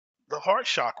heart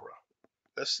chakra.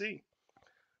 Let's see.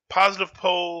 Positive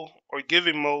pole or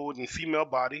giving mode in female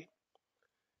body.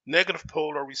 Negative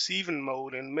pole or receiving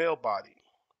mode in male body.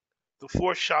 The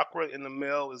fourth chakra in the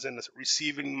male is in the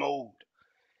receiving mode,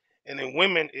 and in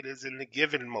women it is in the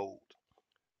giving mode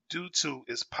due to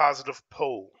its positive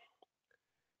pole.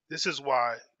 This is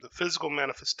why the physical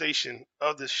manifestation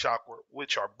of this chakra,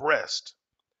 which are breast,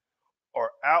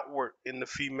 are outward in the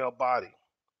female body.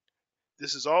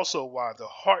 This is also why the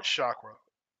heart chakra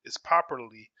is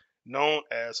popularly known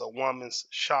as a woman's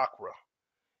chakra.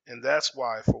 And that's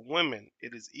why for women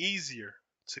it is easier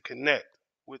to connect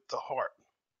with the heart.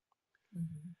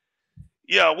 Mhm.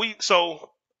 Yeah,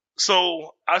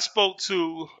 so I spoke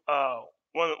to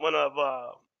one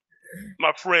of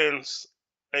my friends,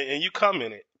 and you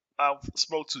commented. I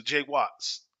spoke to Jay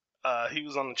Watts. He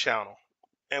was on the channel,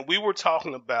 and we were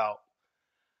talking about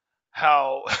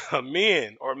how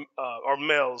men or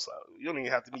males, you don't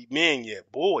even have to be men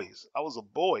yet, boys. I was a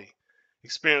boy,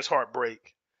 experienced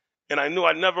heartbreak, and I knew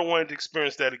I never wanted to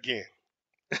experience that again.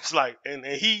 It's like, and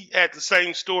he had the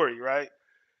same story, right?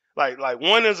 Like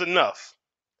one is enough,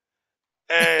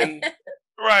 and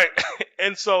right,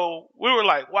 and so we were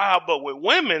like, wow. But with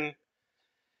women,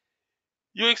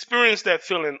 you experience that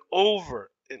feeling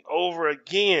over and over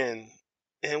again,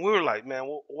 and we were like, man,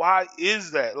 well, why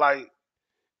is that? Like,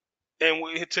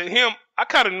 and to him, I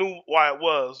kind of knew why it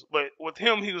was, but with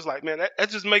him, he was like, man, that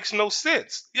just makes no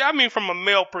sense. Yeah, I mean, from a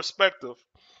male perspective,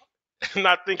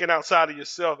 not thinking outside of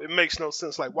yourself, it makes no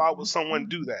sense. Like, why would someone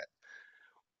do that?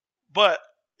 But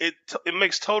it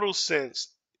makes total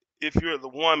sense if you're the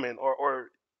woman,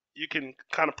 or you can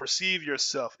kind of perceive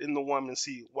yourself in the woman,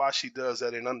 see why she does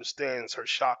that, and understands her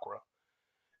chakra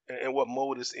and what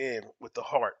mode it's in with the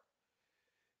heart.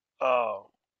 Uh,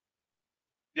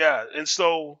 yeah, and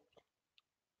so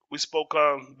we spoke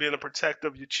on being a protector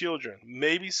of your children.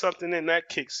 Maybe something in that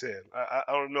kicks in. I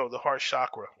don't know, the heart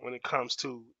chakra when it comes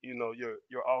to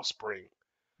your offspring.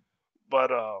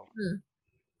 But Hmm.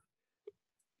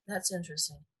 That's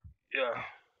interesting. yeah,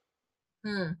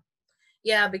 Hmm.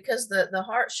 Yeah, because the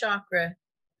heart chakra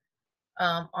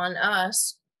on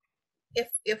us,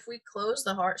 if we close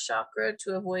the heart chakra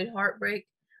to avoid heartbreak,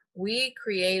 we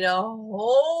create a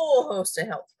whole host of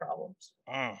health problems.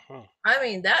 hmm, I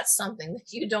mean, that's something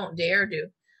that you don't dare do.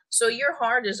 So your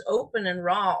heart is open and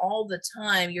raw all the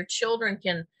time. Your children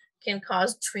can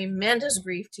cause tremendous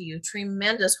grief to you,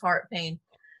 tremendous heart pain.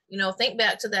 You know, think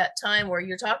back to that time where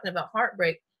you're talking about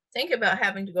heartbreak. Think about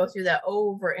having to go through that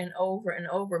over and over and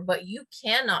over, but you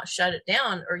cannot shut it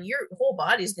down or your whole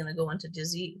body's going to go into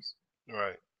disease.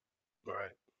 right,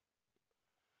 right.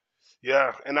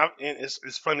 Yeah, and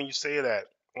it's funny you say that.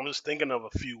 I'm just thinking of a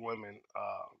few women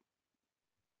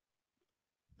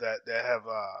that have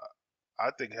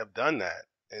I think have done that,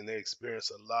 and they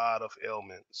experience a lot of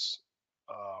ailments.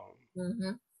 Um,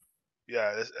 Mm-hmm.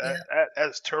 yeah, Yeah.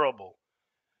 that's terrible.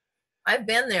 I've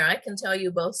been there. I can tell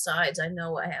you both sides. I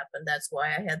know what happened. That's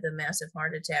why I had the massive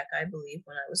heart attack, I believe,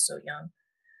 when I was so young.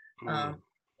 Mm, Um,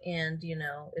 and you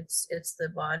know, it's the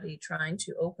body trying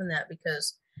to open that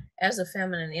because as a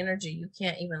feminine energy, you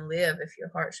can't even live if your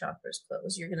heart chakra is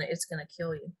closed. It's gonna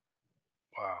kill you.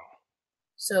 wow,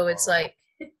 So it's wow, like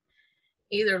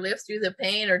either live through the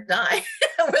pain or die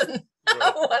with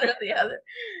right, one or the other.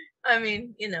 I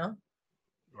mean,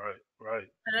 right, right.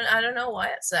 I don't know why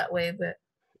it's that way, but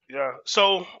Yeah.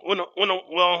 So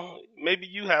well, maybe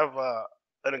you have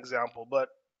an example, but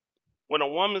when a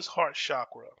woman's heart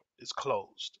chakra is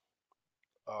closed,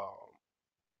 um,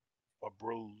 or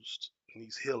bruised,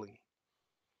 needs healing,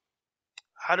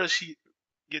 how does she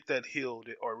get that healed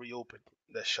or reopen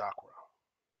that chakra?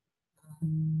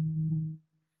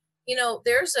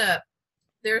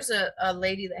 there's a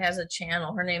lady that has a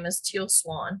channel. Her name is Teal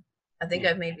Swan. I think Mm,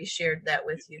 I've maybe shared that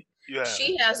with you. you have.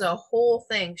 She has a whole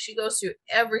thing. She goes through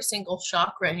every single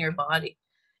chakra in your body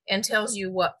and tells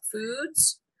you what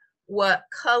foods, what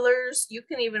colors. You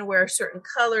can even wear certain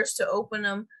colors to open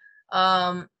them.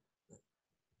 Um,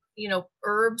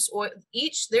 Herbs, or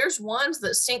there's ones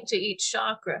that sync to each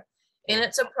chakra, and Mm,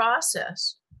 it's a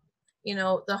process.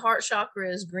 The heart chakra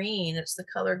is green. It's the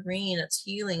color green. It's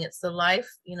healing. It's the life,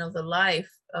 the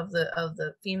life of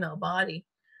the female body.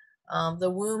 The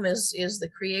womb is the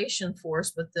creation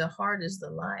force, but the heart is the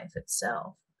life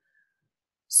itself.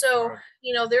 So,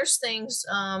 right. there's things.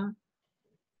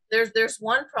 There's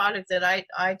one product that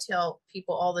I tell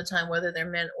people all the time, whether they're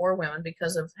men or women,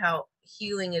 because of how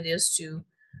healing it is to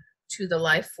the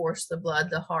life force, the blood,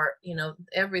 the heart.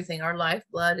 Everything. Our life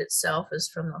blood itself is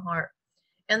from the heart,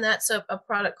 and that's a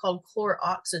product called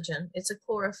chloroxygen. It's a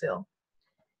chlorophyll,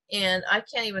 And I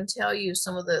can't even tell you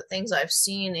some of the things I've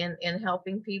seen in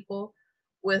helping people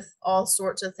with all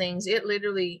sorts of things. It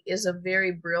literally is a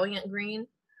very brilliant green.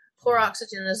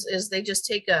 Chloroxygen is they just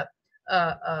take a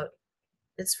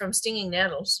it's from stinging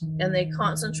nettles, and they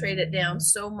concentrate it down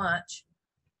so much,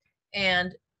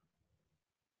 and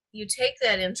you take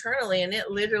that internally, and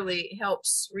it literally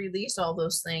helps release all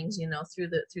those things, through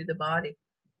the body.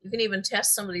 You can even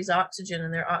test somebody's oxygen,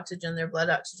 and their blood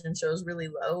oxygen shows really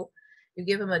low. You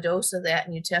give them a dose of that,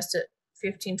 and you test it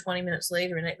 15-20 minutes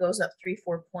later, and it goes up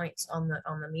 3-4 points on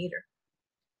the meter.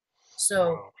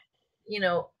 So,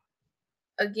 Wow.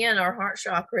 Again, our heart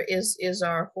chakra is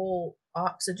our whole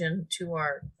oxygen to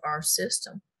our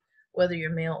system, whether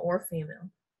you're male or female.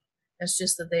 It's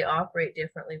just that they operate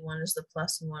differently. One is the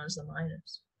plus and one is the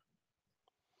minus.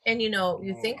 And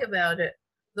you think about it,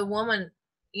 the woman,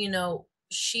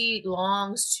 she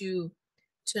longs to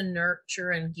nurture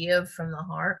and give from the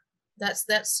heart. That's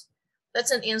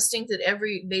an instinct that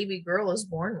every baby girl is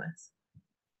born with.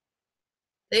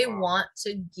 They want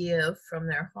to give from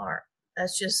their heart.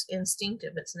 That's just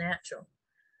instinctive. It's natural.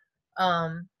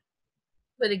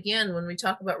 But again, when we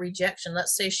talk about rejection,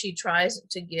 let's say she tries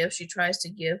to give,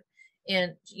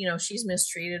 and she's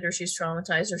mistreated, or she's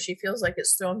traumatized, or she feels like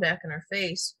it's thrown back in her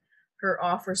face. Her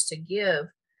offers to give,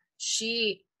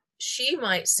 she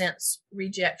might sense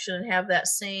rejection and have that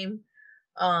same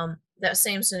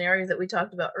scenario that we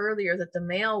talked about earlier that the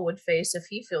male would face if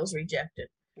he feels rejected,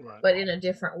 Right. but in a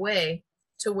different way.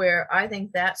 To where I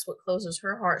think that's what closes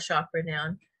her heart chakra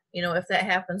down. If that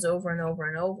happens over and over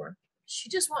and over, she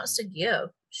just wants to give.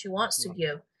 She wants to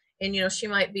give. And, she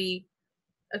might be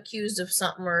accused of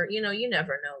something, or, you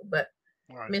never know, but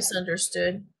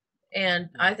misunderstood. And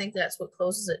I think that's what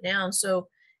closes it down. So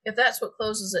if that's what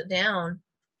closes it down,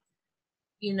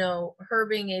 her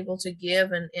being able to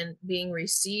give and being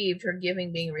received, her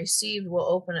giving being received, will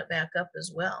open it back up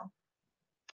as well.